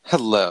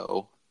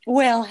Hello.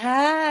 Well,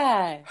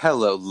 hi.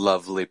 Hello,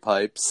 lovely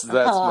pipes.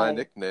 That's my Hi.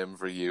 nickname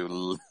for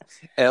you.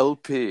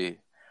 LP.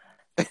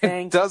 It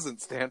Thank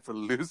doesn't stand for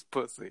loose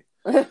pussy.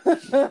 Thank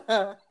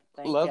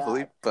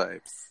Lovely God.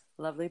 pipes.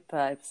 Lovely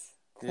pipes.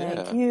 Thank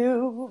Yeah.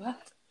 you.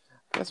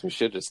 Guess we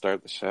should just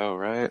start the show,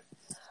 right?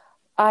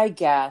 I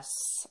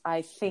guess.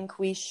 I think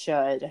we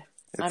should.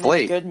 It's I'm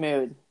late, in a good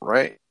mood.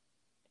 right?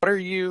 What are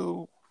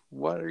you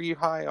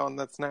high on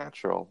that's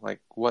natural?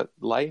 Like what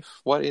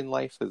in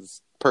life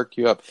has perked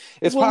you up?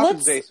 It's Well,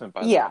 Papa's Basement,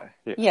 by the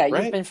way. Yeah,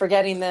 right? you've been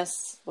forgetting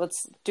this.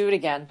 Let's do it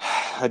again.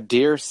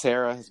 Dear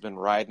Sarah has been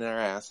riding her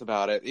ass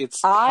about it.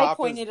 It's I Papa's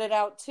pointed it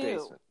out too.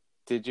 Basement.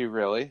 Did you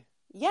really?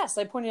 Yes,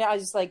 I pointed it out. I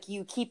was just like,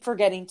 you keep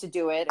forgetting to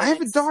do it. I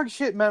have a dog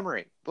shit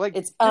memory. Like,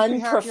 it's just be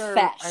happy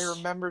unprofesh. I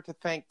remember to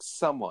thank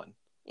someone.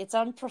 It's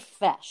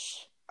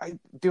unprofesh.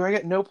 Do I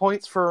get no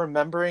points for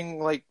remembering,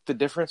 like, the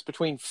difference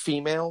between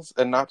females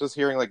and not just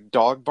hearing, like,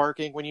 dog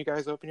barking when you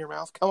guys open your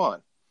mouth? Come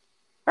on.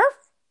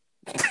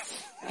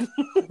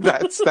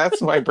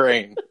 That's my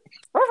brain.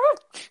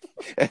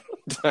 Anytime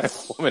a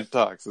woman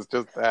talks, it's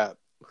just that.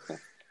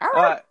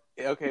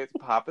 Okay, it's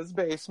Papa's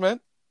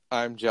Basement.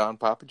 I'm John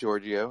Papa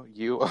Giorgio.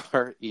 You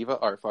are Eva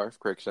Arfarf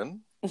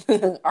Crichton.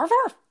 Arf.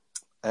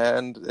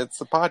 And it's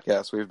a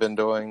podcast we've been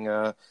doing.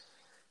 God,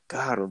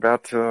 we're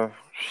about to...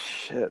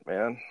 Shit,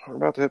 man. We're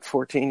about to hit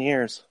 14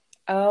 years.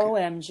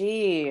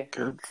 OMG.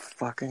 Good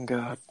fucking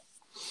God.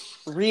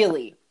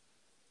 Really?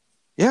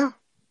 Yeah.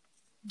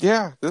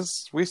 Yeah.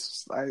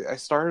 I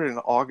started in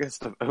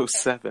August of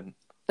 2007.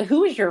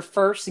 Who was your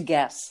first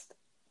guest?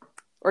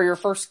 Or your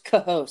first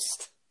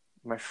co-host?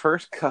 My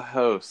first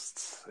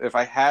co-host, if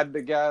I had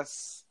to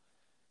guess,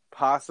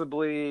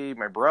 possibly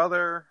my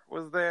brother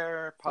was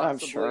there.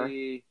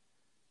 Possibly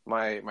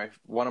my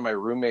one of my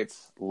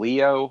roommates,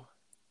 Leo,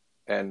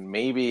 and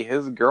maybe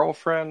his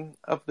girlfriend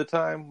of the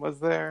time was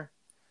there.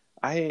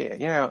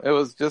 It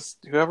was just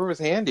whoever was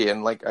handy,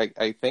 and like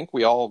I think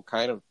we all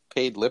kind of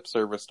paid lip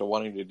service to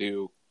wanting to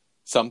do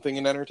something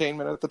in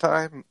entertainment at the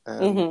time,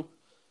 and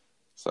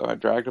so I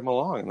dragged him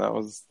along, and that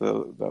was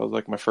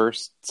like my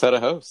first set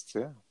of hosts.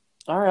 Yeah.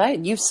 All right,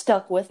 you've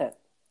stuck with it.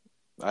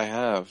 I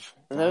have.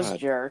 Those God.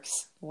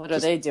 jerks. What are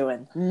they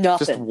doing?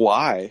 Nothing. Just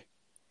why?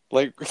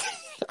 Like,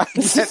 I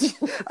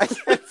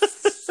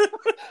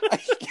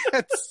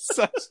get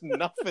such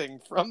nothing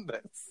from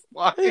this.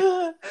 Why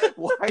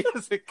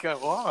does it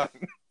go on?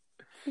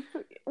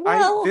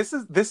 Well, this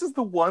is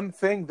the one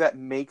thing that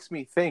makes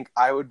me think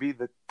I would be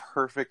the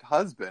perfect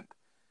husband,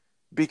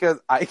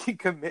 because I can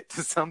commit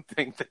to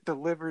something that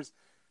delivers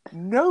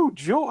no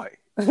joy.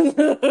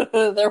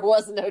 there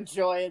was no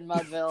joy in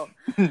Mudville.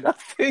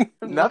 Nothing.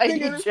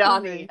 Mighty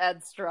Johnny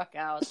had struck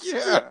out.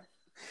 Yeah,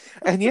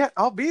 and yet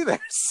I'll be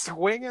there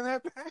swinging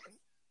that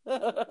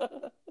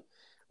bat,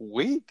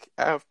 week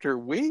after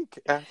week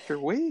after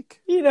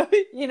week. You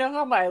know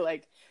how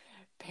my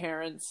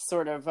parents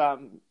sort of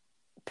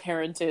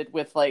parented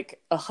with like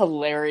a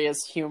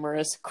hilarious,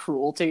 humorous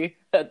cruelty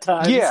at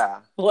times. Yeah,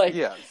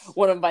 yes.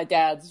 One of my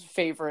dad's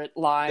favorite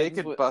lines. They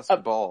could bust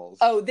balls.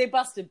 Oh, they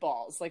busted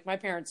balls. Like, my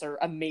parents are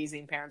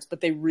amazing parents,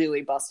 but they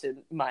really busted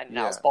mine and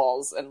Al's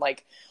balls and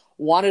like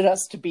wanted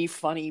us to be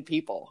funny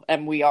people,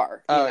 and we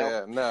are. You know?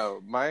 Yeah,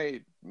 no,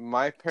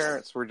 my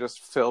parents were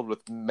just filled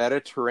with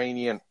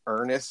Mediterranean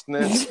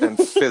earnestness and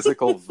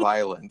physical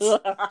violence.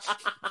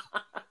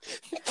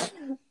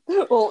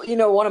 Well,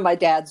 one of my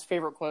dad's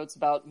favorite quotes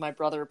about my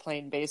brother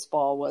playing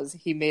baseball was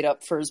he made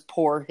up for his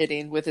poor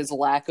hitting with his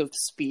lack of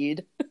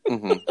speed.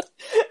 Mm-hmm.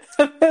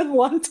 And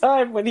one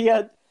time when he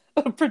had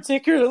a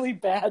particularly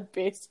bad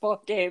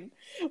baseball game,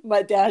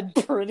 my dad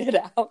printed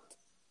out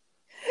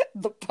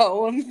the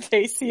poem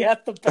Casey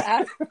at the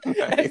Bat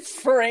and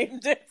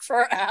framed it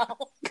for Al.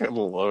 Good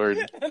Lord.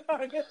 And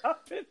hung it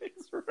up in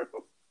his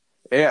room.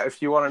 Yeah,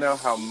 if you want to know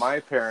how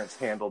my parents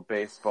handled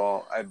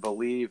baseball, I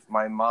believe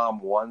my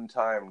mom one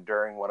time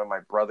during one of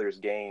my brother's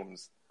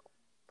games,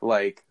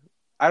 like,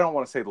 I don't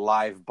want to say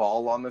live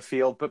ball on the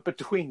field, but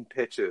between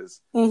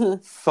pitches,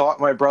 thought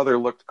my brother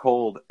looked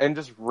cold and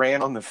just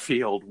ran on the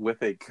field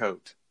with a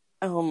coat.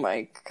 Oh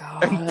my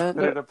God. And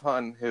put it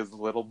upon his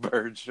little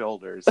bird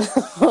shoulders.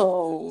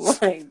 Oh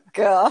my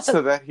God.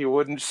 So that he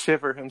wouldn't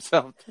shiver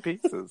himself to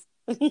pieces.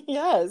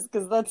 Yes,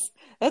 because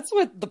that's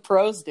what the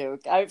pros do.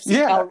 I've seen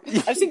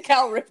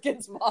Cal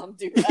Ripken's mom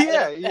do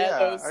that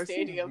at O's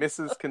Stadium. I've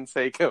seen Mrs.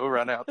 Canseco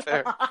run out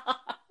there.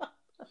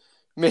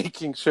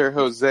 Making sure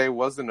Jose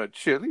wasn't a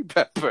chili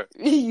pepper.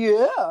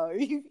 Yeah,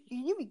 you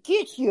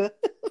get you.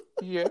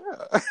 Yeah.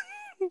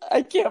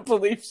 I can't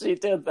believe she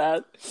did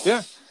that.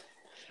 Yeah.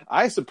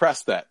 I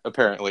suppressed that,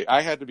 apparently.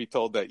 I had to be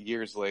told that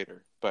years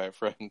later by a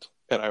friend.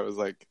 And I was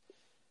like,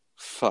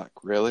 fuck,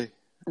 really?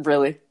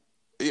 Really?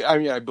 I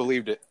mean, I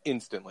believed it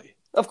instantly.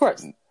 Of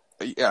course.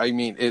 I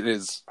mean, it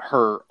is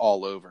her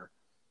all over.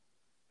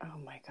 Oh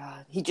my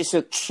God. He just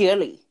looked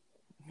chilly.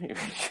 He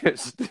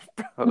just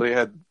probably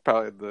had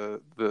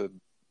the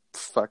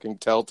fucking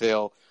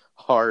telltale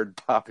hard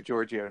Papa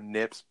Giorgio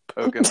nips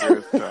poking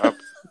through his top.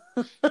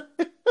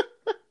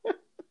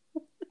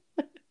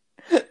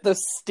 The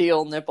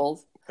steel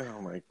nipples.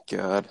 Oh my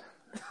god.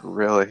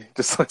 Really?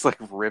 Just looks like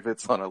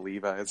rivets on a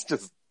Levi. It's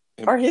just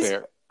are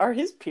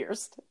his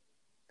pierced?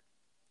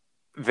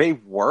 They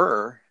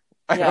were.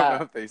 I Yeah. don't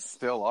know if they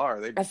still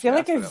are. I feel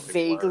like I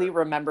vaguely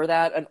remember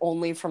that, and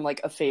only from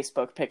like a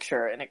Facebook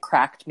picture, and it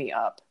cracked me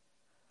up.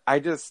 I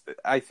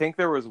think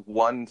there was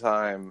one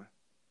time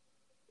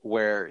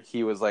where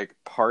he was like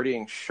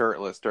partying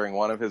shirtless during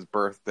one of his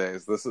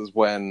birthdays. This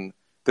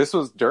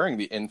was during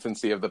the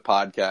infancy of the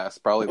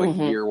podcast, probably like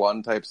year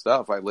one type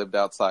stuff. I lived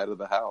outside of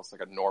the house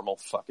like a normal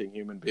fucking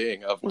human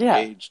being of my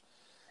age.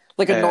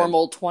 Like a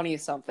normal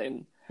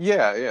 20-something.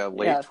 Yeah,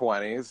 late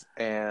 20s.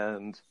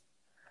 And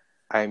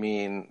I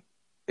mean,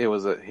 it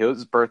was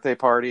his birthday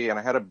party, and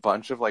I had a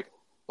bunch of like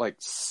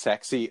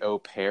sexy au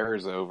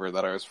pairs over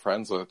that I was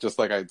friends with, just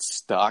like I'd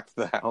stocked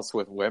the house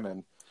with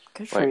women.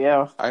 Good for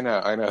you. I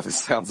know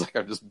this sounds like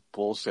I'm just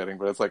bullshitting,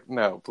 but it's like,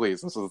 no,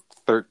 please, this was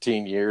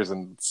 13 years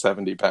and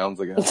 70 pounds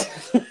ago.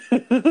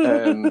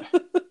 And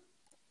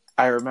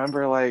I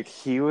remember like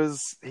he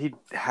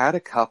had a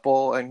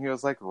couple, and he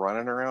was like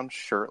running around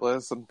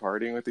shirtless and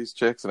partying with these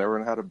chicks, and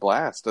everyone had a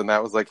blast, and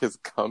that was like his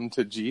come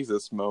to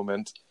Jesus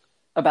moment.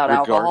 About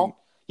alcohol?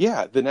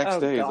 Yeah, the next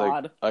day he's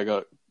like, I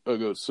got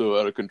so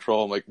out of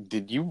control. I'm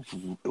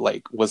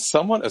like, was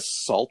someone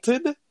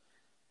assaulted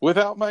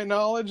without my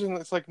knowledge? And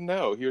it's like,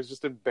 no, he was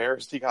just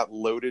embarrassed. He got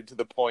loaded to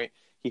the point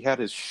he had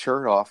his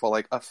shirt off while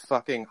like a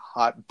fucking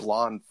hot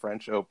blonde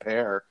French au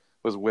pair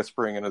was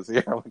whispering in his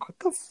ear. I'm like, what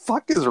the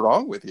fuck is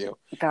wrong with you?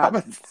 God. I'm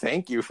gonna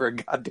thank you for a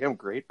goddamn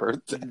great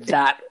birthday.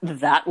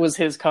 That was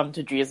his come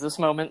to Jesus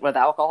moment with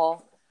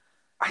alcohol.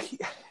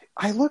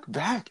 I look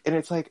back and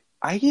it's like,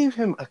 I gave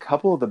him a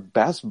couple of the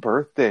best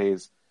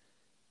birthdays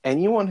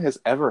anyone has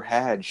ever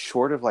had,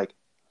 short of like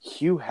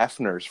Hugh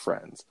Hefner's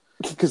friends.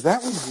 Because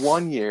that was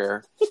one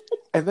year,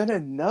 and then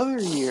another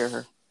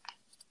year,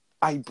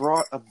 I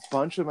brought a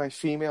bunch of my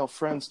female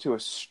friends to a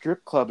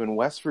strip club in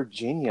West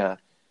Virginia,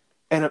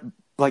 and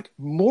like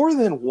more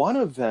than one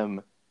of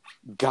them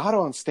got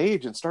on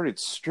stage and started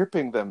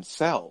stripping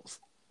themselves.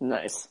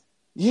 Nice.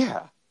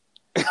 Yeah.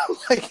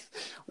 Like,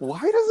 why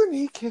doesn't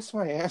he kiss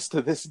my ass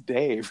to this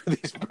day for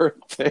these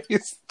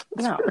birthdays?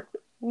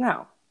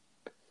 No.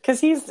 Because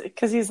he's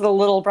the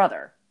little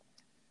brother.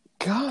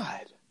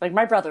 God. Like,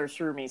 my brother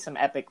threw me some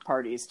epic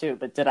parties, too,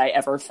 but did I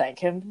ever thank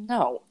him?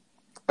 No.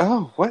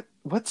 Oh,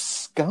 what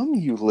scum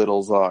you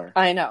littles are.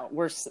 I know.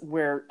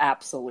 We're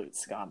absolute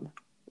scum.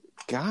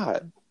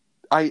 God.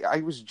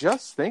 I was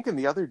just thinking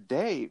the other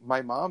day,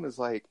 my mom is,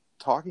 like,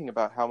 talking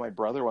about how my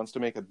brother wants to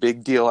make a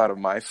big deal out of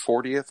my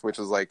 40th, which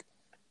is, like,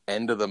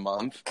 end of the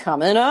month.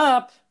 Coming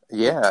up.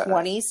 Yeah.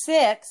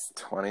 26.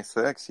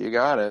 26, you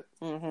got it.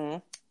 Mm-hmm.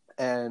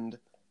 And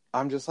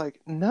I'm just like,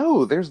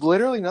 no, there's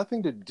literally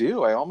nothing to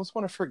do. I almost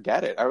want to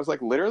forget it. I was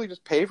like, literally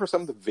just pay for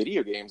some of the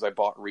video games I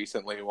bought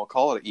recently and we'll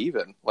call it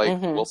even.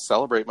 Like, we'll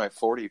celebrate my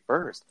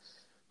 41st.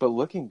 But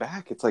looking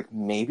back, it's like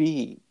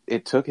maybe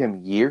it took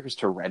him years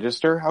to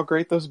register how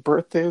great those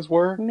birthdays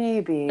were.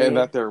 Maybe. And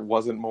that there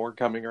wasn't more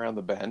coming around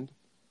the bend.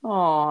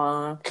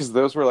 Aww. Because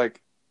those were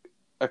like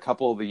a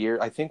couple of the years.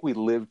 I think we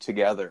lived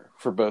together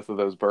for both of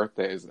those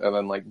birthdays. And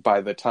then like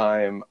by the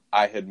time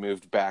I had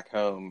moved back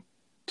home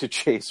to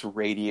chase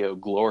radio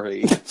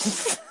glory,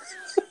 to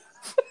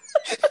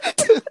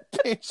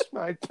pinch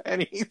my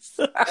pennies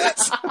so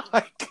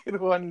I could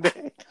one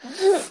day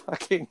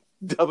fucking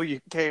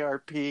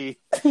WKRP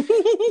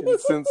in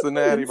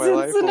Cincinnati my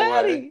life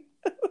away.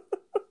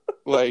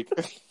 Like,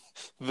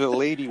 the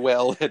lady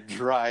well had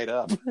dried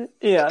up.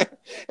 Yeah.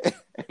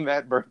 And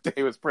that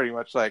birthday was pretty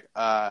much like,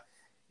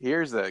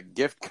 here's a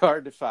gift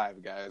card to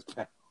Five Guys,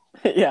 pal.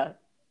 Yeah.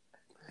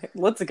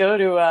 Let's go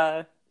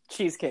to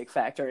Cheesecake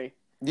Factory.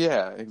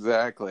 Yeah,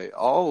 exactly.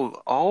 All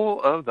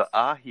of the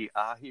ahi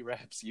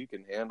wraps you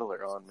can handle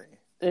are on me.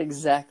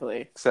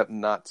 Exactly. Except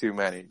not too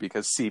many,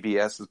 because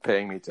CBS is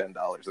paying me $10 an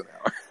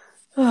hour.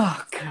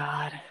 Oh,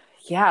 God.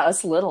 Yeah,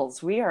 us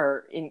littles.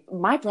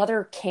 My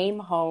brother came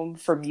home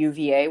from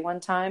UVA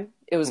one time.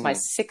 It was my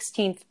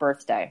 16th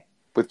birthday.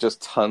 With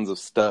just tons of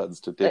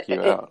studs to dick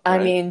you out. Right?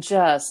 I mean,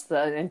 just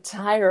the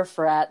entire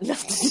frat.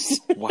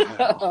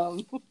 Wow.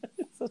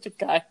 Such a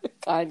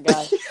kind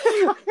guy.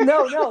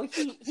 No,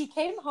 he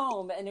came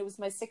home and it was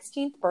my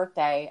 16th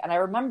birthday. And I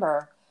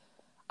remember,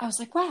 I was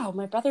like, wow,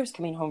 my brother's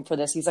coming home for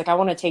this. He's like, I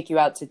want to take you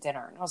out to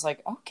dinner. And I was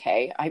like,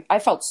 okay. I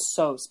felt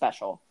so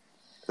special.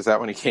 Is that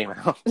when he came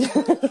out? Was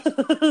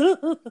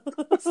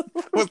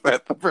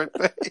that the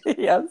birthday?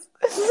 Yes.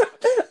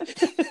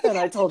 And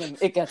I told him,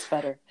 it gets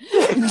better.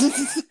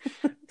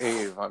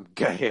 Ave, I'm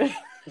gay.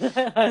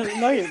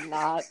 No, you're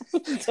not.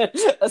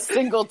 A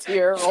single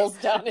tear rolls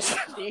down his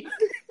cheek.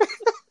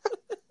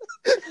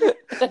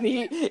 And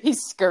he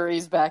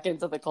scurries back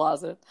into the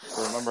closet.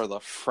 Remember the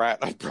frat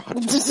I brought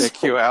to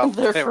dick you out?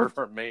 They were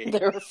for me. They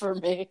were for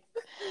me.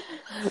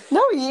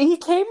 No, he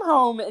came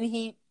home and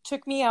he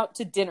took me out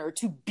to dinner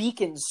to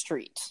Beacon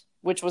Street,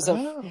 which was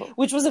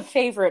a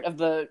favorite of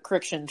the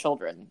Criction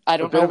children. I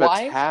don't know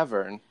why. A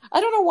tavern. I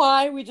don't know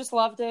why. We just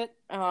loved it.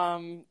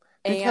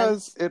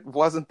 Because it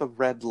wasn't the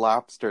Red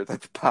Lobster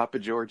that the Papa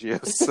Giorgio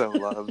so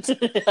loved.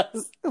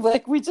 Yes.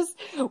 Like, we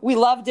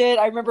loved it.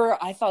 I remember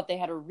I thought they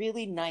had a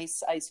really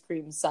nice ice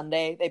cream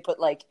sundae. They put,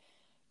 like,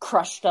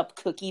 crushed up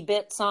cookie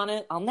bits on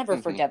it. I'll never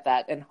forget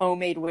that. And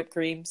homemade whipped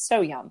cream.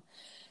 So yum.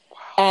 Wow.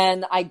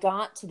 And I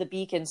got to the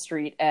Beacon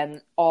Street,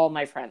 and all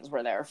my friends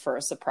were there for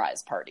a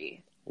surprise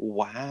party.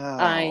 Wow.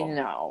 I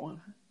know.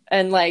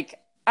 And, like,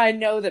 I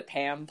know that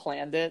Pam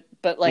planned it,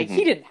 but like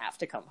he didn't have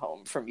to come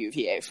home from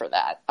UVA for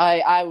that.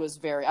 I was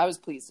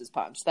pleased as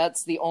punch.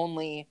 That's the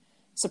only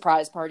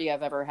surprise party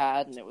I've ever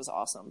had, and it was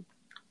awesome.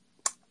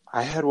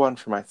 I had one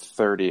for my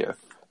 30th.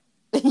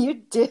 You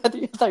did?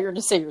 You thought you were going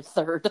to say your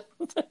third.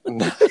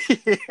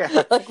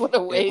 Yeah. Like what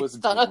a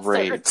waste on a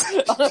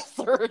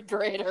third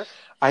grader.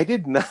 I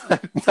did not.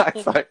 I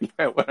thought you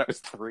meant when I was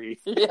 3.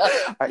 Yeah.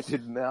 I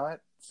did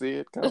not see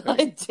it coming.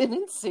 I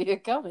didn't see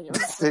it coming. It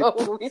was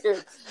so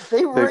weird.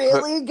 They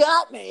really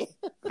got me.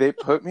 They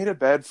put me to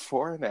bed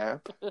for a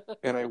nap,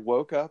 and I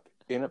woke up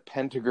in a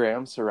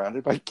pentagram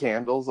surrounded by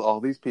candles, all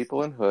these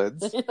people in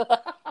hoods.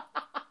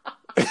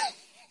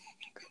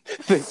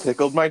 They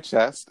tickled my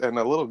chest, and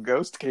a little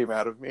ghost came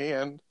out of me,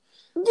 and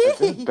I've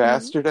been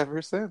bastard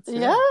ever since.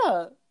 Yeah.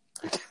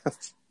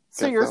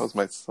 So that was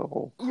my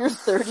soul. Your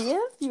 30th?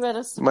 You had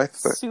a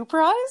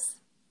surprise?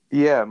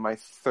 Yeah, my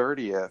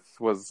 30th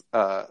was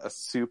a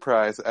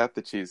surprise at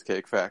the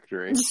Cheesecake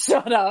Factory.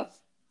 Shut up.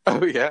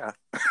 Oh yeah.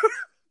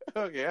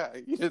 Oh yeah.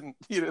 You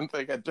didn't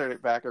think I'd turn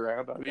it back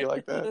around on you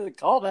like that?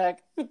 Callback.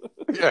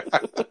 Yeah.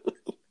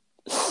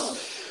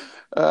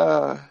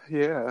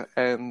 Yeah,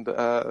 and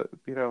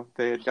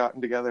they had gotten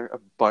together a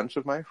bunch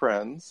of my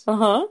friends.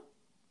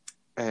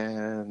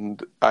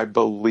 And I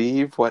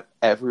believe what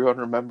everyone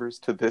remembers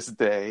to this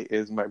day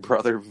is my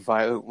brother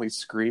violently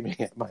screaming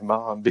at my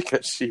mom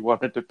because she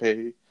wanted to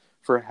pay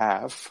for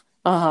half,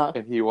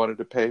 and he wanted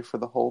to pay for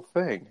the whole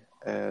thing.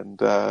 And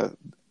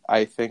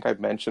I think I've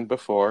mentioned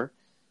before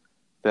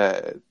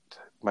that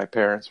my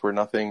parents were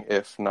nothing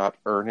if not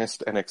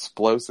earnest and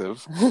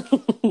explosive.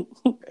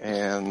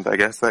 And I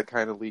guess that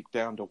kind of leaked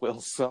down to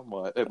Will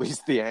somewhat, at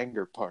least the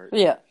anger part.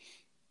 Yeah.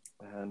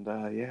 And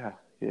yeah,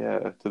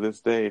 to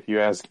this day, if you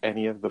ask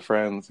any of the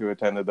friends who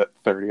attended that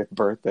 30th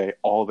birthday,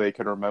 all they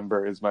can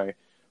remember is my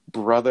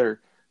brother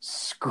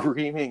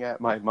screaming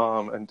at my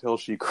mom until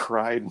she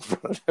cried in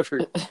front of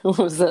everyone.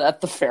 Was it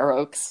at the Fair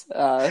Oaks?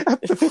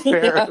 At the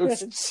Fair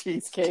Oaks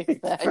Cheesecake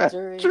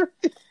Factory.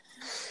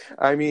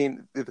 I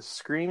mean, the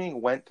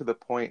screaming went to the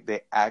point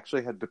they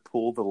actually had to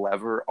pull the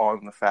lever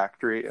on the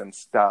factory and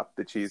stop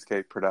the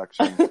cheesecake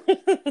production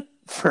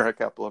for a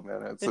couple of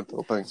minutes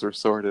until things were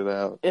sorted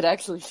out. It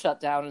actually shut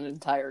down an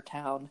entire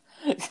town.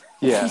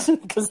 Yeah.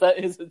 Because that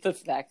is the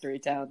factory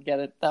town. Get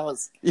it? That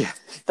was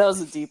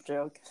a deep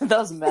joke. That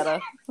was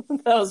meta.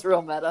 That was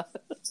real meta.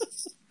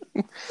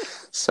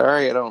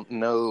 Sorry, I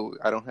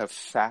don't have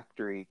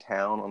factory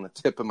town on the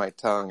tip of my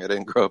tongue. I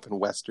didn't grow up in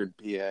Western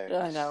PA.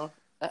 I know.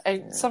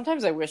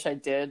 Sometimes I wish I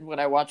did when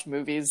I watch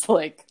movies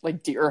like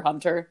Deer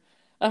Hunter.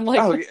 I'm like,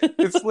 oh,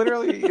 it's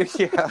literally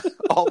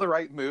all the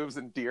right moves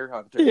in Deer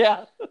Hunter.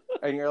 Yeah,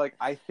 and you're like,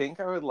 I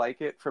think I would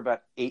like it for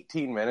about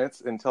 18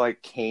 minutes until I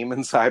came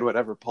inside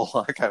whatever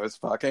Pollock I was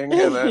fucking,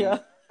 and then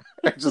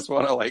I just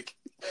want to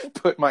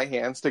put my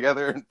hands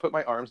together and put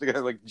my arms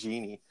together like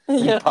Genie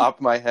and pop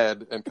my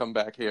head and come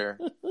back here.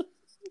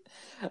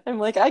 I'm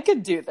like, I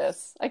could do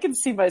this. I can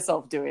see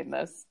myself doing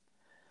this.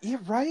 Yeah,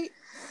 right.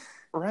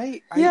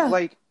 Yeah.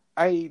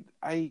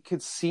 I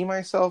could see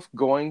myself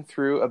going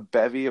through a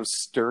bevy of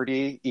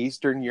sturdy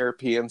Eastern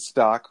European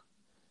stock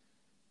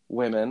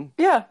women.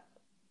 Yeah.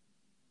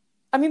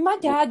 I mean, my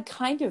dad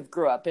kind of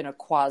grew up in a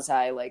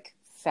quasi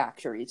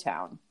factory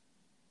town.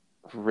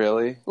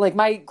 Really? Like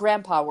my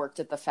grandpa worked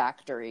at the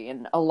factory,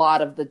 and a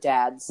lot of the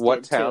dads.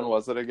 What town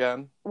was it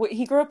again?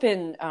 He grew up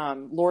in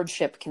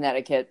Lordship,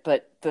 Connecticut,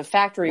 but the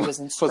factory was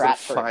in Stratford.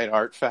 Was it Fine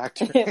Art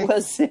Factory? It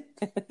was.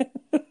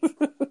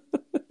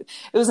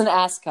 It was an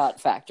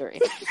ascot factory.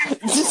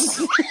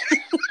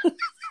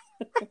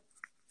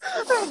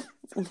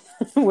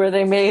 Where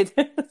they made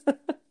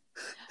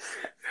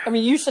I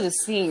mean, you should have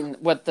seen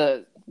what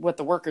the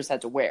workers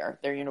had to wear.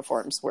 Their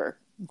uniforms were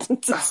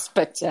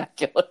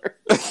spectacular.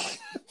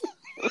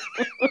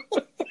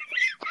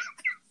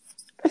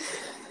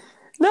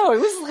 No, it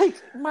was like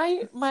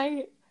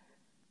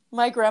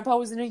my grandpa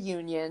was in a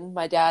union.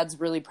 My dad's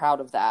really proud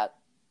of that.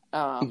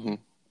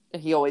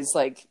 He always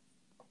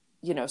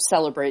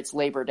celebrates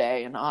Labor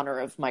Day in honor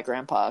of my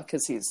grandpa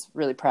because he's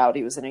really proud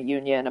he was in a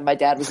union. And my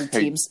dad was a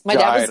teamster. My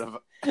dad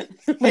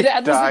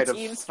was a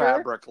teamster.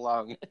 Fabric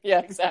lung. Yeah,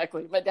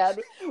 exactly. My dad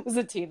was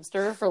a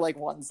teamster for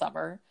one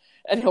summer,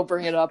 and he'll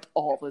bring it up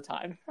all the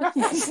time. I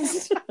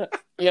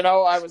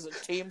was a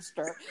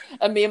teamster,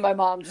 and me and my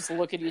mom just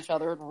look at each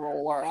other and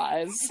roll our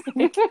eyes.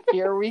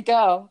 Here we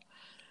go.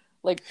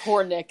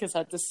 Poor Nick has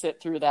had to sit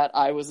through that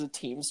I was a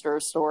teamster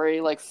story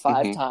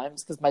 5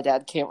 times because my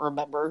dad can't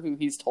remember who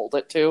he's told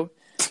it to.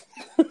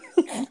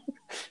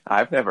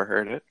 I've never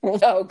heard it.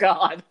 Oh,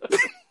 God.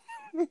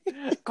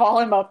 Call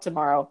him up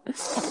tomorrow.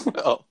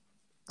 Oh.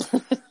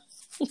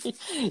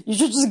 You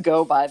should just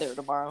go by there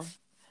tomorrow.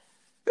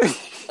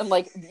 And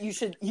like you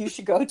should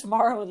go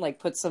tomorrow and like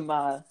put some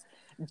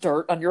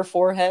dirt on your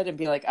forehead and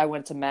be like, I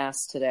went to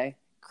mass today.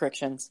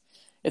 Corrections.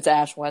 It's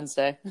Ash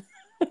Wednesday.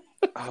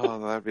 Oh,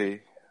 that'd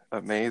be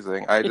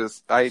amazing.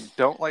 I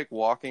don't like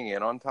walking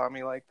in on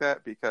Tommy like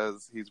that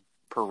because he's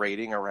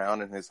parading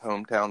around in his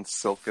hometown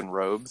silken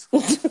robes.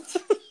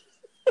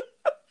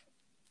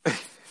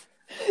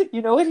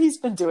 You know what he's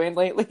been doing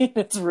lately?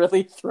 It's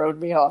really thrown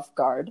me off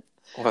guard.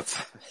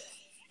 What's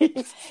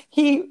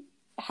he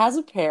has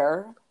a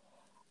pair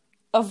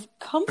of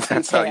comfy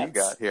That's pants. how you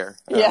got here.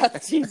 Yeah,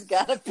 he's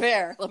got a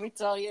pair. Let me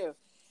tell you.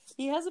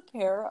 He has a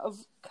pair of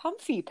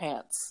comfy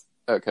pants.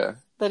 Okay.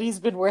 That he's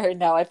been wearing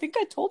now. I think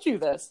I told you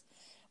this.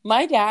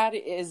 My dad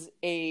is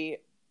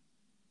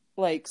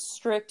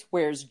strict,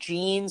 wears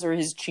jeans or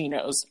his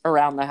chinos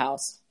around the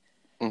house.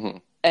 Mm-hmm.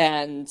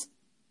 And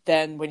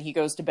then when he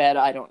goes to bed,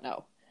 I don't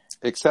know.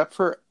 Except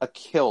for a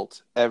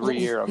kilt every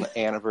year on the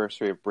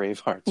anniversary of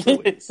Braveheart's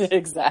release.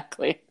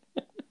 Exactly.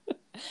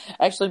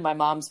 Actually, my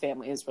mom's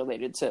family is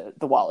related to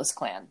the Wallace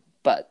clan,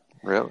 but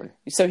really,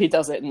 so he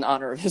does it in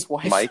honor of his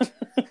wife, Mike.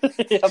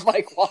 Yeah,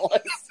 Mike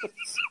Wallace.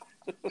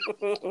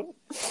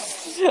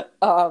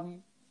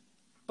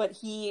 But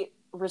he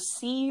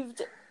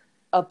received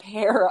a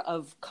pair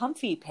of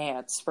comfy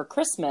pants for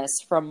Christmas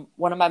from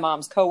one of my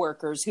mom's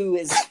coworkers, who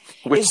is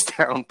which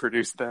town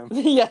produced them?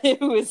 Yeah,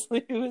 who is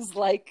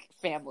like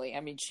family.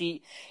 I mean,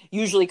 she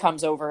usually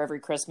comes over every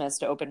Christmas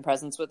to open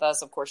presents with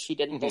us. Of course, she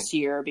didn't this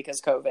year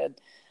because COVID.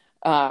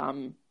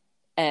 And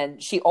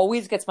she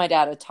always gets my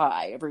dad a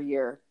tie every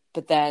year,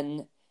 but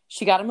then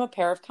she got him a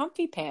pair of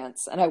comfy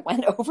pants. And I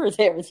went over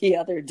there the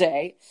other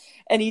day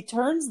and he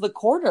turns the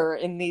corner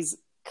in these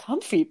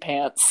comfy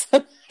pants.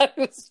 I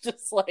was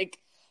just like,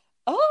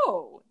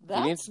 oh,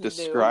 that's You need to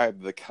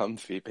describe the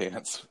comfy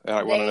pants. And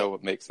I want to know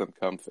what makes them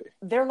comfy.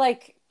 They're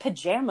like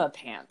pajama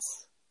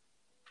pants.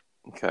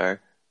 Okay.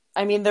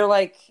 I mean, they're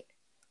like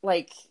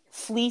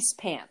fleece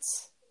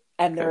pants.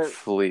 And they're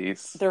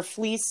fleece. They're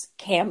fleece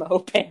camo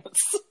pants.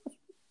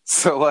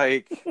 So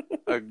like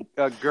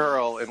a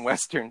girl in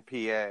Western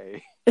PA,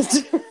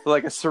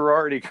 like a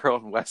sorority girl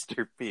in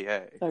Western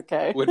PA,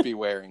 okay, would be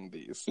wearing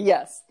these.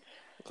 Yes.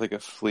 Like a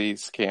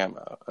fleece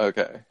camo.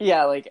 Okay.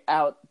 Yeah, like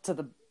out to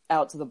the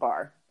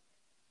bar.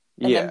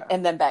 And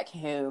and then back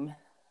home.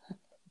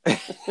 But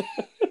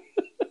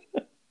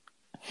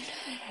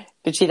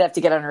she'd have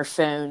to get on her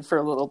phone for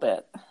a little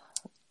bit.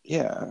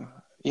 Yeah.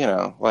 You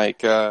know,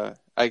 like I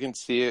can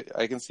see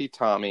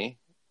Tommy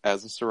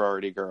as a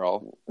sorority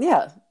girl.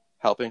 Yeah.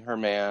 Helping her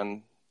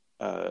man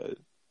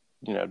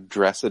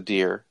dress a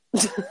deer.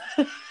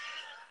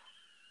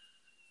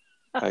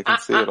 I can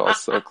see it all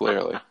so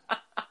clearly.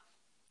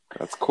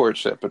 That's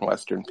courtship in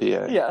Western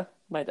PA. Yeah.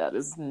 My dad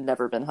has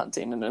never been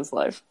hunting in his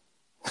life.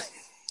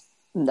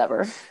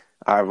 Never.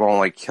 I've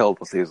only killed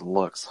with these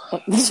looks.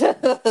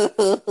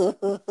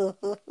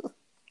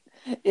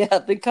 Yeah,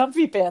 the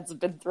comfy pants have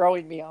been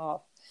throwing me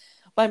off.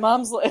 My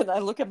mom's, and I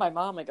look at my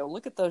mom, I go,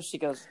 look at those. She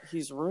goes,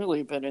 he's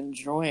really been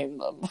enjoying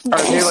them.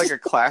 Are they like a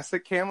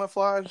classic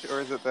camouflage, or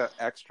is it the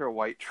extra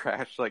white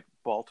trash, like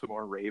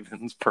Baltimore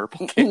Ravens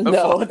purple camouflage?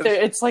 No,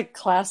 it's like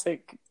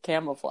classic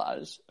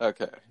camouflage.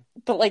 Okay.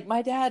 But like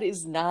my dad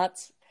is not,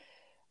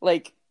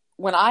 like,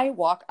 when I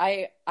walk,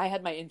 I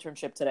had my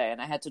internship today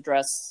and I had to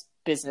dress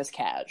business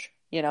cash.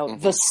 You know,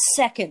 the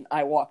second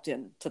I walked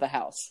into the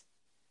house,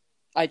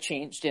 I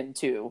changed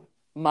into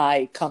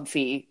my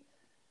comfy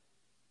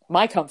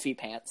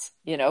pants,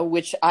 you know,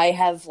 which I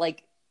have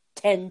like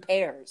 10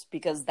 pairs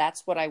because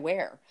that's what I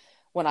wear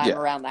when I'm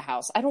around the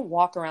house. I don't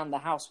walk around the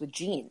house with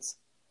jeans.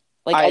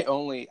 Like I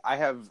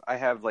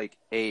have like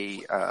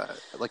a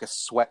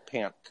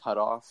sweatpant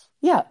cutoff.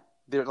 Yeah.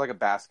 They're like a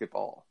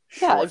basketball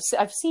short. Yeah,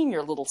 I've seen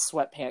your little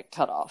sweatpant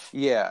cutoff.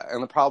 Yeah,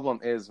 and the problem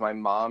is my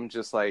mom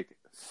just like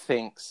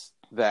thinks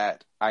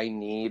that I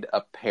need a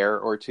pair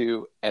or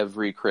two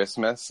every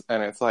Christmas,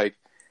 and it's like,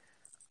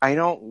 I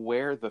don't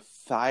wear the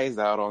thighs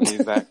out on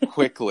these that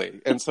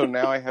quickly. And so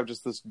now I have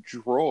just this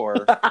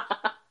drawer,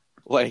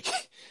 like,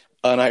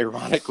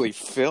 unironically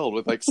filled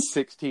with like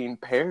 16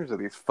 pairs of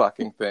these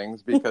fucking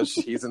things because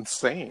she's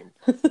insane.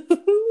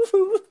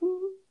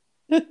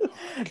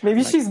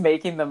 Maybe she's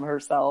making them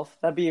herself.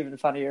 That'd be even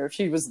funnier if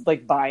she was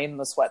like buying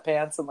the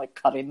sweatpants and like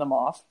cutting them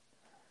off.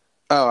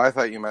 Oh, I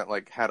thought you meant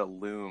like had a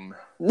loom.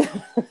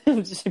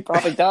 She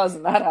probably does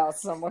in that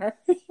house somewhere.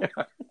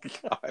 Yeah,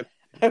 God.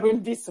 I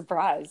wouldn't be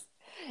surprised.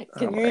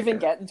 Can you even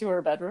get into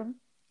her bedroom?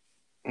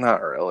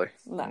 Not really.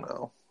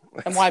 No.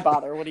 And why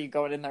bother? What are you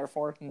going in there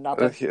for?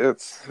 Nothing.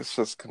 It's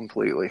just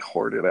completely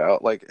hoarded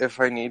out. Like if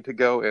I need to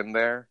go in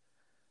there,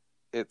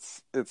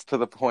 it's to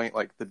the point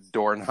like the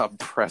doorknob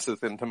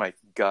presses into my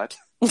gut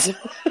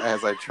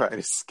as I try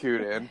to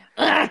scoot in.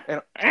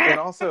 And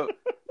also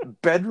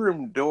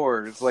bedroom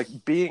doors, like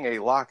being a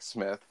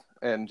locksmith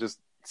and just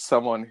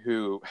someone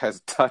who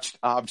has touched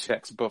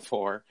objects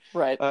before.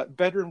 Right.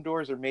 Bedroom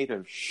doors are made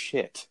of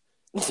shit.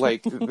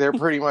 Like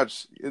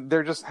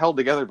they're just held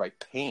together by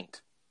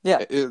paint.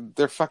 Yeah.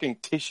 They're fucking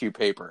tissue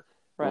paper.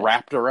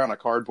 wrapped around a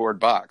cardboard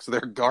box.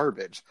 They're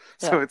garbage.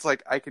 So it's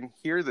like I can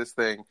hear this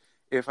thing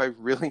if I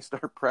really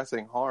start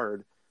pressing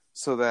hard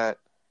so that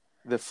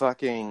the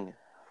fucking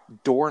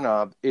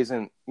doorknob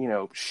isn't,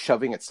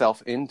 shoving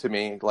itself into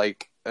me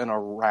like an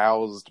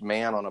aroused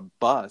man on a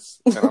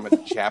bus and I'm a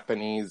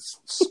Japanese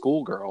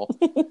schoolgirl.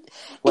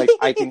 Like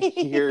I can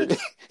hear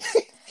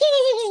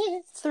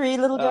 3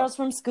 little girls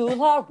from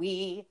school are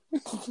we.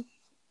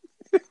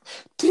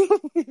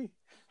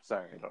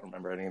 Sorry, I don't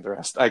remember any of the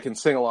rest. I can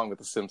sing along with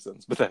The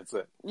Simpsons, but that's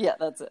it. Yeah,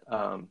 that's it.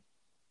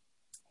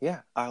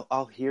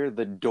 I'll hear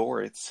the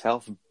door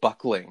itself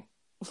buckling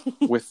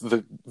with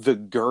the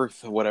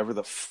girth of whatever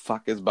the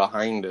fuck is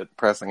behind it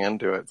pressing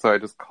into it. So I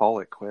just call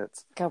it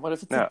quits. God, what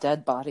if it's a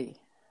dead body?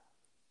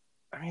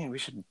 I mean, we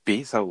should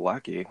be so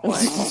lucky.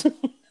 Like,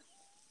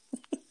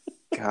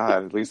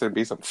 God, at least there'd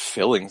be some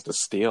fillings to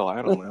steal.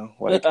 I don't know.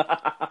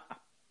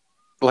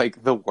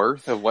 Like the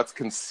worth of what's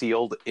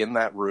concealed in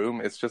that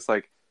room is just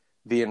like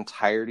the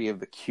entirety of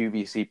the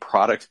QVC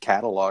product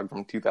catalog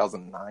from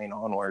 2009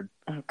 onward.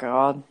 Oh,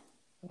 God.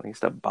 At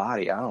least a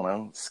body. I don't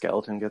know.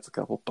 Skeleton gets a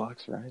couple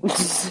bucks, right?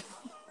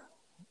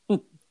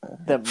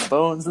 them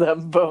bones.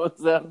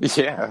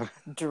 Yeah.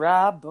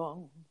 Dry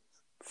bones.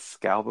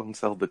 Scalp them,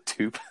 sell the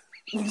tube.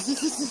 She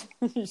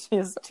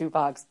has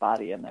Tupac's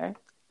body in there.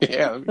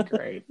 Yeah, that'd be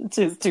great.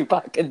 She's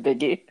Tupac and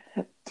Biggie.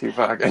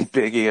 Tupac and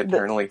Biggie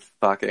eternally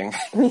fucking.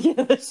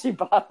 Yeah, she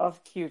bought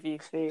off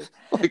QVC,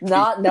 like,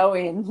 not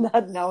knowing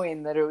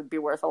that it would be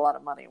worth a lot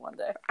of money one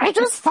day. I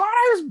just thought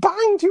I was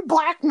buying 2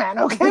 black men,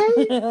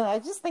 okay? I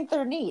just think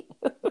they're neat.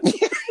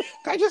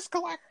 I just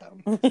collect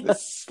them. Is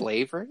this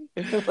slavery?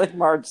 Like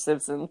Marge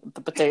Simpson with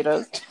the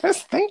potatoes.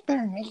 Just think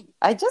they're neat.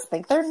 I just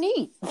think they're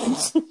neat.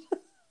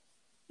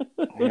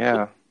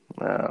 Yeah,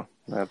 no,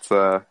 that's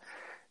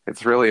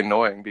it's really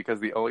annoying because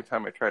the only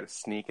time I try to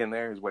sneak in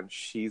there is when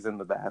she's in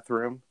the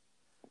bathroom,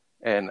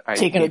 and I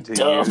taking need a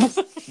dump.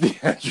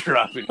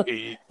 Dropping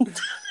heat,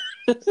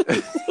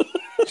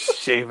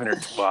 shaving her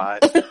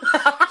twat,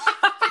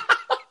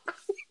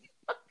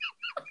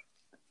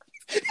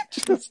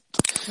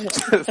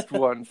 just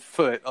 1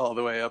 foot all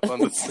the way up on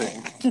the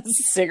sink,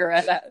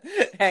 cigarette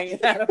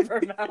hanging out of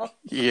her mouth.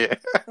 Yeah.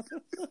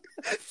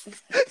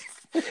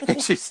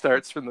 And she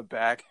starts from the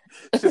back.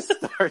 Just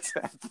starts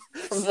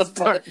from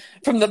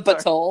the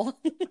butthole.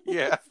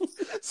 Yeah.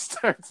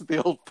 Starts at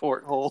the old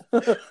porthole.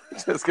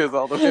 Just goes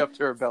all the way up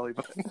to her belly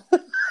button.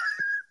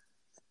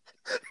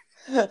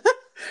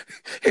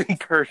 In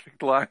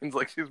perfect lines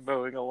like she's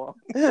mowing along.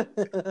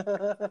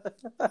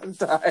 I'm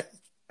dying.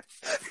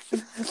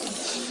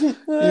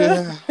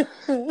 Yeah.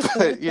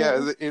 But yeah,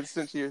 the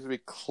instant she used to be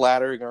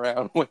clattering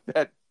around with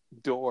that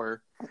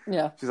door.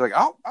 Yeah. She's like,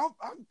 oh,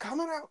 I'm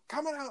coming out.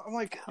 I'm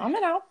like,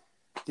 coming out.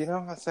 Do you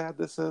know how sad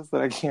this is that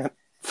I can't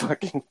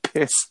fucking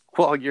piss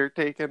while you're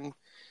taking...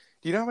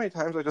 Do you know how many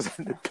times I just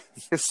had to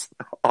piss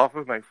off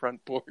of my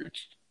front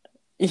porch?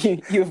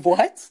 You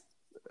what?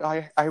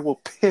 I will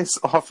piss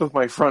off of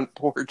my front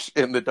porch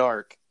in the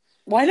dark.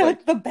 Why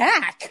not the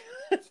back?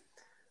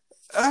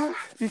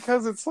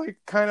 Because it's like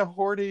kind of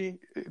hoardy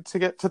to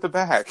get to the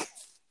back.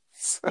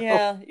 So,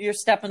 yeah, you're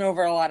stepping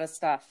over a lot of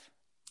stuff.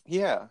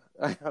 Yeah,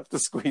 I have to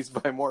squeeze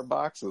by more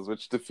boxes,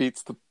 which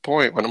defeats the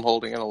point when I'm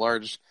holding in a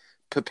large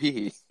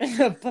papee.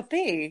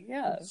 Papee,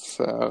 yeah.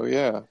 So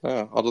yeah,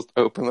 I'll just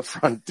open the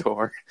front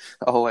door.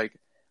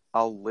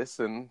 I'll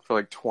listen for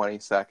like 20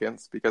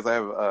 seconds because I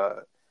have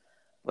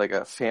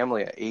a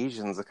family of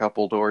Asians a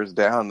couple doors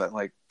down that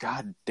like,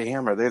 god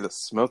damn, are they the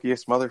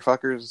smokiest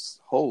motherfuckers?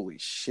 Holy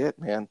shit,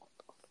 man.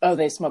 Oh,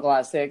 they smoke a lot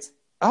of cigs?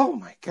 Oh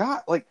my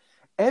god, like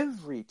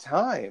every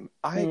time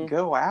I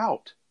go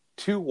out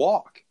to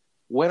walk,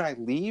 when I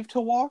leave to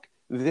walk,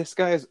 this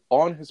guy's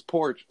on his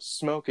porch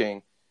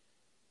smoking.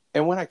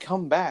 And when I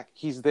come back,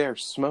 he's there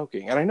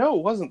smoking. And I know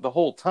it wasn't the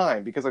whole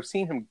time because I've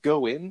seen him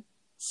go in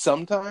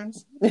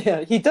sometimes.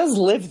 Yeah, he does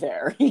live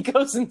there. He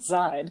goes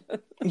inside.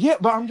 Yeah,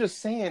 but I'm just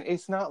saying,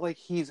 it's not like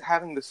he's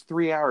having this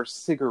 3-hour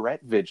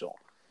cigarette vigil.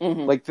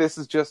 Mm-hmm. Like, this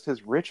is just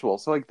his ritual.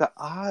 So, like, the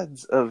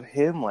odds of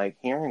him, like,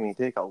 hearing me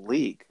take a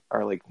leak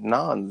are, like,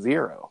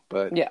 non-zero.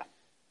 But yeah,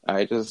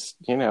 I just,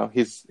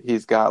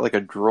 he's got, like,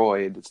 a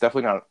Droid. It's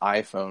definitely not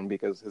an iPhone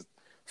because his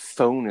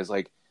phone is,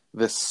 like,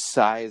 the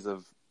size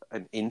of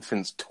an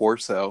infant's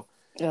torso.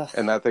 Ugh.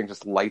 And that thing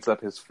just lights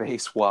up his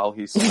face while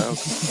he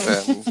smokes.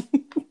 And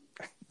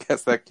I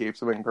guess that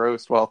keeps him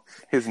engrossed while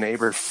his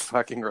neighbor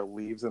fucking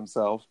relieves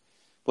himself.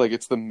 Like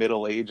it's the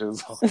Middle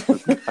Ages on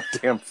the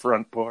goddamn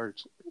front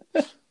porch.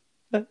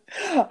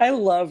 I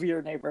love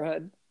your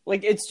neighborhood.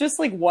 Like it's just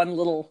like one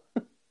little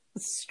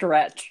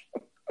stretch.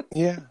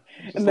 Yeah.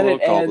 And then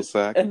it ends.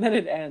 And then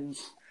it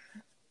ends.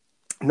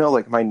 No,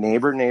 like my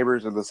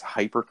neighbors are this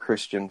hyper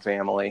Christian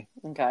family.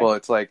 Okay. Well,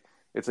 it's like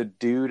it's a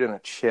dude and a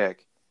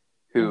chick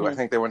who I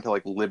think they went to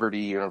like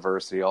Liberty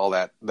University, all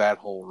that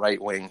whole right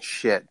wing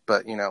shit.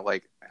 But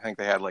like I think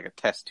they had like a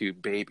test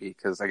tube baby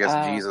because I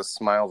guess Jesus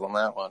smiles on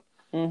that one.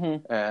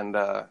 Mm-hmm. And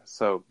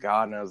so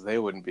God knows they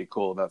wouldn't be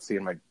cool about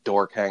seeing my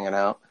dork hanging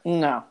out.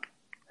 No.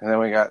 And then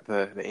we got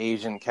the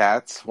Asian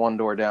cats, one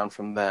door down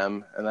from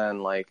them, and then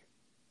like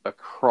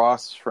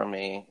across from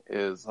me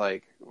is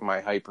like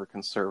my hyper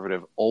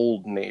conservative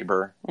old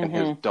neighbor and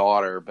his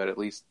daughter, but at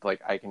least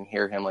like I can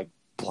hear him like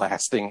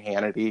blasting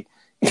Hannity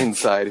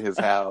inside his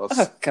house.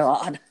 Oh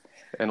God.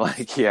 And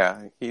like,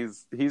 yeah,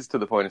 he's to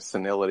the point of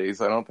senility,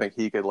 so I don't think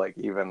he could like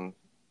even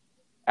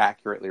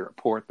accurately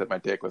report that my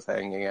dick was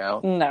hanging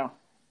out. No.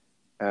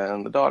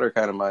 And the daughter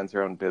kind of minds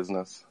her own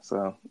business.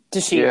 So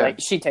does she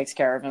she takes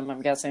care of him,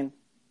 I'm guessing?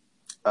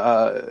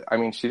 I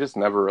mean, she just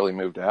never really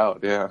moved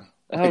out. Yeah.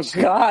 Oh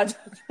God.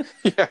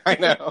 Yeah, I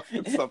know.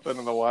 It's something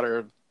in the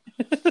water.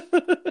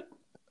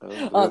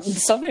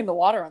 Something in the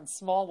water on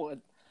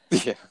Smallwood.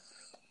 Yeah.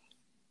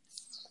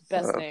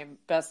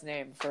 Best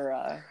name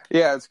for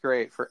Yeah, it's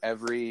great for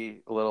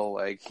every little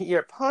like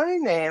your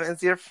porn name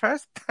is your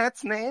first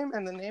pet's name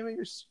and the name of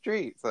your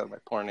street. So my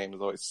porn name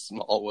is always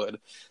Smallwood.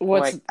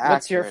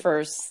 What's your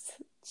first?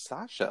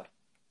 Sasha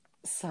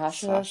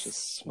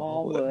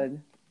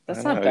Smallwood.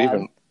 That's not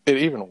bad. It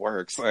even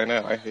works. I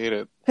know. I hate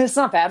it. It's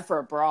not bad for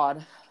a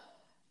broad.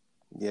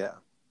 Yeah.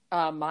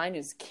 Mine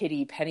is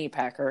Kitty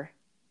Pennypacker.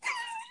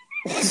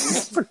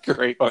 That's a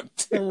great one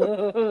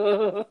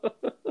too.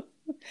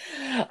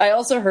 I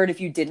also heard if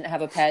you didn't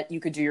have a pet,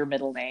 you could do your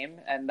middle name,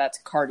 and that's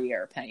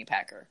Cartier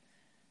Pennypacker.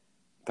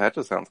 That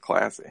just sounds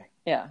classy.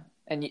 Yeah,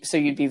 and so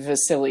you'd be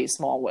Vasily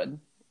Smallwood.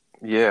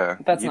 Yeah,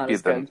 that's not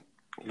as good.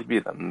 You'd be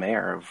the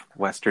mayor of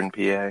Western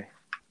PA.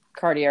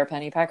 Cartier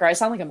Pennypacker. I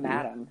sound like a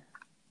madam.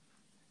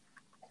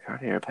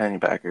 Cartier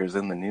Pennypacker is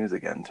in the news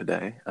again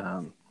today.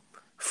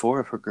 4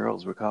 of her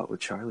girls were caught with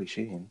Charlie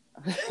Sheen.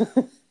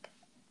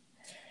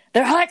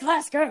 They're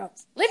high-class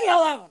girls. Leave me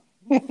alone.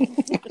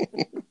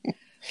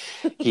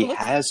 He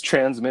has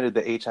transmitted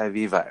the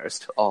HIV virus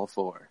to all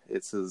 4.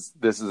 This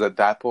is at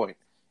that point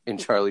in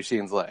Charlie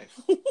Sheen's life.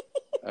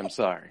 I'm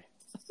sorry.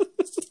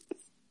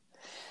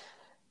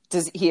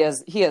 He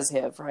has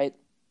HIV, right?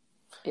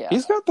 Yeah.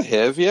 He's got the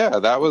HIV, yeah.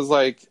 That was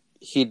like,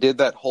 he did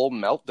that whole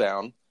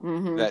meltdown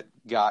that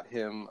got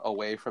him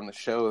away from the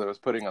show that was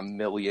putting $1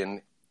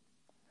 million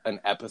an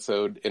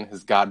episode in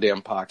his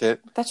goddamn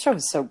pocket. That show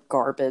is so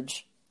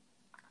garbage.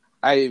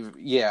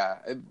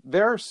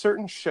 There are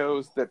certain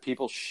shows that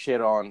people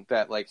shit on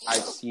that, like,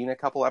 I've seen a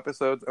couple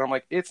episodes, and I'm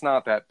like, it's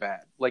not that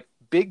bad. Like,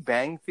 Big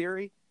Bang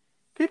Theory,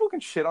 people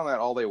can shit on that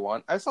all they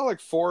want. I saw,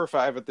 like, 4 or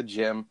 5 at the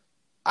gym.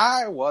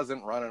 I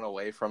wasn't running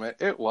away from it.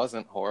 It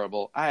wasn't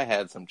horrible. I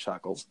had some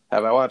chuckles.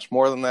 Have I watched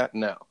more than that?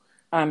 No.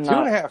 I'm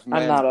not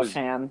a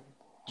fan.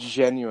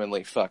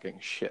 Genuinely fucking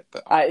shit,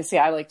 though. I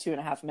like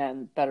 2.5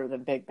 Men better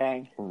than Big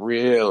Bang.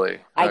 Really?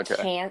 I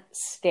can't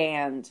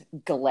stand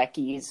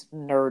Galecki's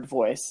nerd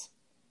voice.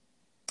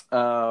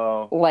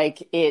 Oh.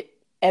 Like,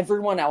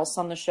 everyone else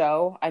on the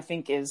show, I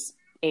think, is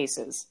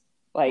aces.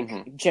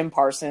 Like, Jim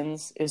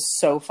Parsons is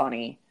so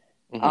funny.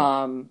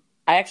 I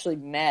actually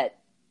met...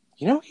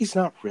 You know, he's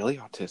not really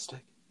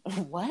autistic.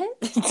 What?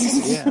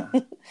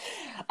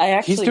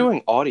 Yeah. He's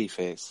doing Audie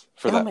face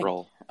for that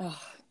role. Oh,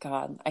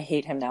 God. I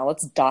hate him now.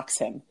 Let's dox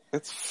him.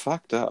 It's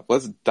fucked up.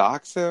 Let's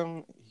dox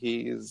him.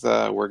 He's,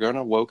 we're going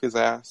to woke his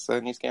ass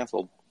and he's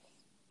canceled.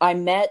 I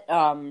met,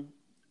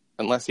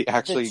 unless he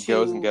actually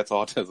goes and gets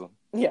autism.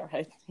 Yeah,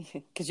 right.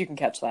 Because you can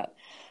catch that.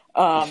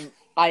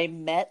 I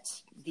met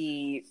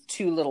the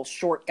 2 little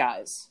short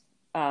guys.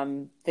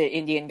 The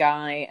Indian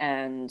guy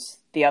and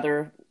the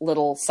other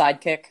little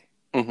sidekick.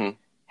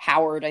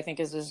 Howard, I think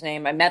is his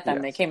name. I met them.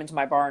 Yes. They came into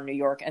my bar in New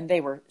York, and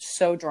they were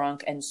so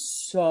drunk and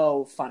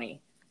so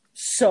funny.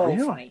 So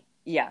funny.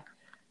 Yeah.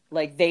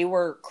 Like, they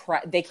were...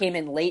 they came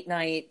in late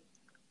night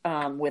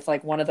with,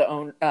 like, one of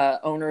the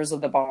owners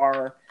of the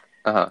bar.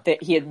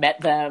 That he had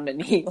met them,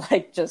 and he,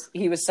 like,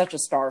 he was such a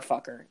star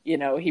fucker. You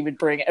know, he would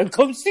bring...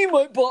 come see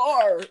my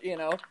bar! You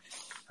know?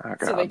 Oh,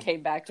 so they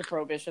came back to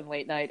Prohibition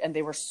late night, and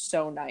they were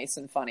so nice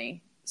and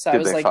funny. So Did I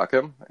was they fuck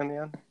him in the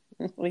end?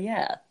 Well,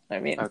 yeah. I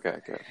mean... Okay,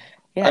 good.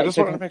 Yeah, I just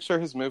wanted to make sure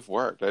his move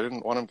worked. I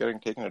didn't want him getting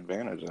taken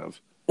advantage of.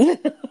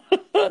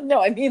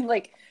 No, I mean,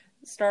 like,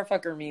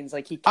 starfucker means,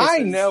 like, he kisses... I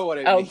know what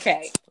it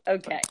means.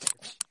 Okay.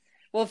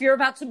 Well, if you're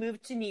about to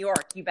move to New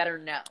York, you better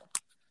know.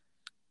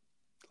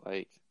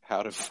 Like,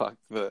 how to fuck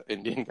the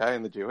Indian guy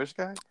and the Jewish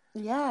guy?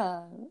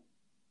 Yeah.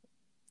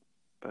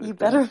 But you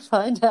better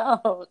find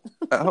out.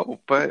 Oh,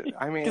 but,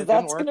 I mean, it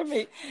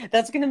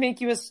that's gonna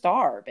make you a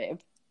star, babe.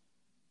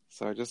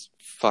 So I just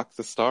fuck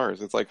the stars.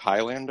 It's like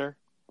Highlander?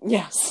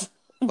 Yes.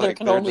 Like, there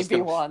can only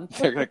be one.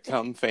 They're going to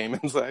come fame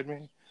inside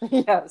me?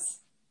 Yes.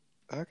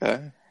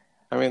 Okay.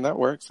 I mean, that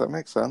works. That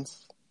makes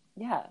sense.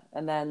 Yeah.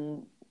 And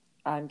then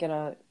I'm going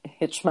to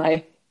hitch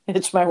my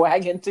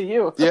wagon to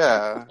you.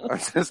 Yeah. I'm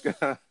just going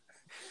to...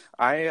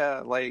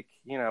 like,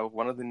 you know,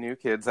 one of the new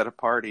kids at a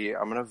party,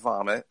 I'm going to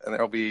vomit, and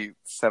there'll be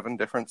 7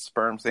 different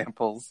sperm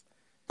samples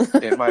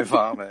in my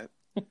vomit.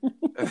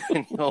 And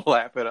then you'll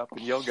lap it up,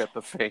 and you'll get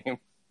the fame.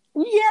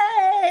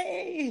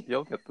 Yay!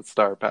 You'll get the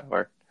star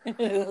power.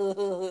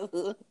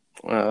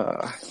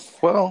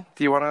 Well,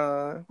 do you want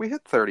to... We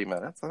hit 30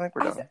 minutes. I think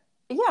we're done.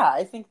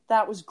 I think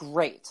that was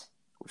great.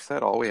 We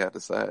said all we had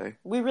to say.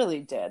 We really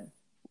did.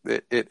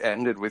 It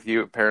ended with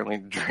you apparently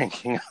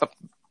drinking up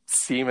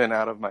semen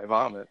out of my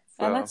vomit.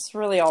 So. And that's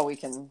really all we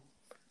can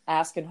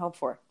ask and hope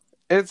for.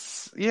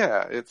 It's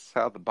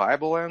how the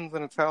Bible ends,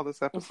 and it's how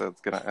this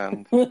episode's going to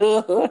end.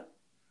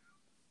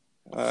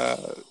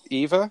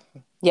 Eva?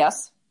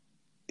 Yes?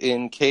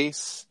 In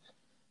case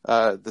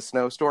the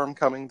snowstorm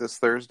coming this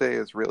Thursday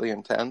is really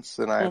intense,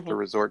 and I have to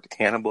resort to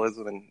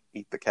cannibalism and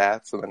eat the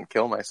cats and then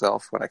kill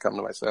myself when I come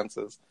to my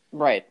senses.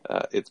 Right.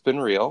 It's been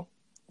real.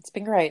 It's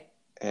been great.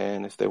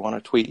 And if they want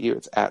to tweet you,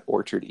 it's at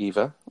Orchard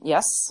Eva.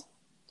 Yes.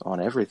 On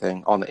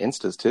everything. On the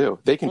Instas, too.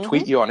 They can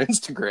tweet you on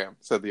Instagram,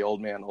 said the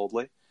old man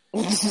oldly.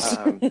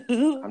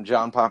 I'm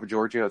John Papa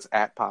Giorgio. It's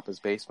at Papa's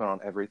Basement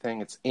on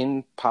everything. It's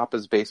in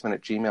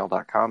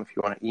papasbasement@gmail.com if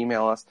you want to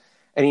email us.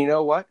 And you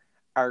know what?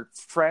 Our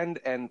friend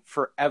and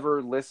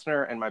forever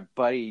listener and my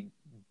buddy,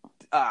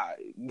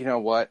 you know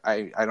what?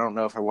 I don't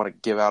know if I want to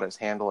give out his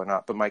handle or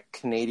not, but my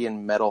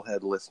Canadian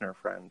metalhead listener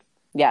friend.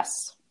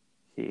 Yes.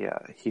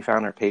 He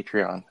found our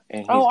Patreon,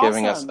 and he's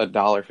giving us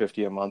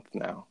 $1.50 a month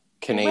now.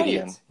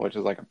 Canadian, which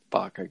is like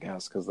 $1, I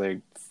guess, because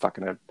they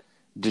fucking a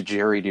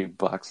didgeridoo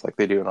bucks like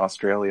they do in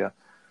Australia.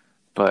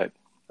 But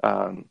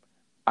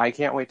I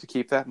can't wait to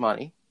keep that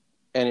money.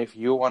 And if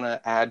you want to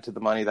add to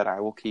the money that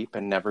I will keep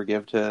and never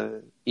give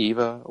to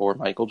Eva or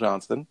Michael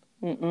Johnston,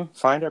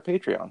 find our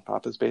Patreon,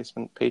 Papa's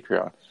Basement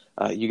Patreon.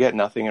 You get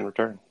nothing in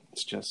return.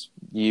 It's just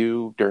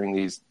you during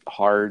these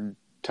hard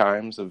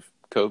times of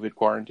COVID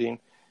quarantine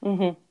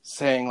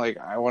saying, like,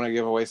 I want to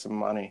give away some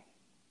money.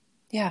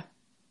 Yeah.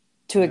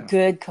 To a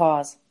good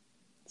cause.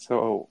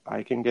 So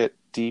I can get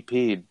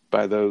DP'd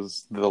by the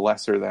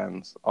lesser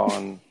thans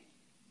on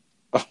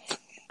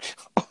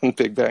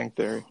Big Bang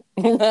Theory.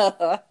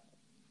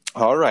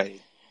 All right.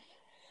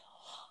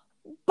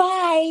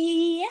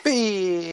 Bye. Bye.